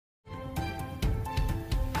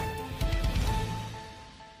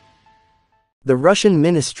The Russian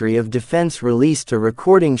Ministry of Defense released a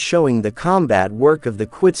recording showing the combat work of the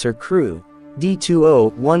Howitzer crew,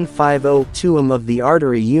 D-20-150-2M of the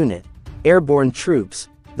artillery unit, airborne troops.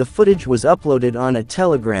 The footage was uploaded on a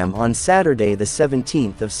telegram on Saturday the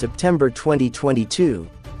 17th of September 2022.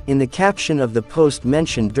 In the caption of the post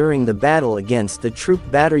mentioned during the battle against the troop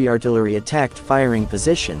battery artillery attacked firing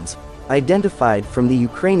positions, identified from the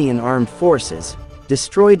Ukrainian armed forces,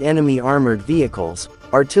 destroyed enemy armored vehicles,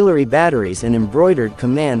 artillery batteries and embroidered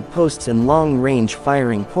command posts and long-range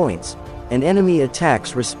firing points, and enemy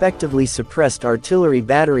attacks respectively. Suppressed artillery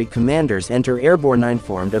battery commanders enter airborne.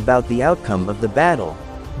 Informed about the outcome of the battle.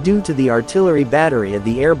 Due to the artillery battery of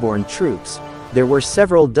the airborne troops, there were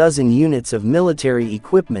several dozen units of military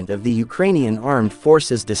equipment of the Ukrainian armed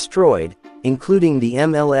forces destroyed, including the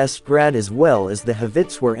MLS Grad as well as the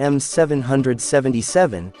Howitzer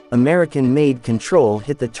M777. American-made Control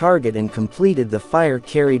hit the target and completed the fire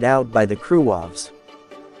carried out by the Krylovs.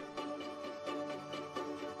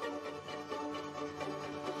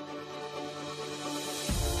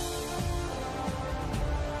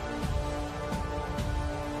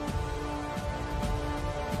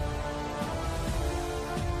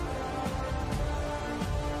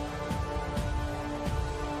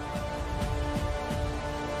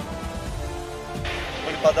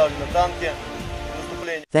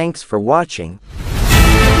 Thanks for watching.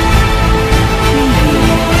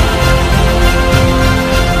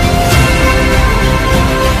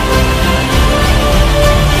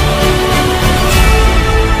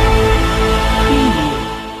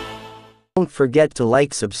 Don't forget to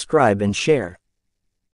like, subscribe and share.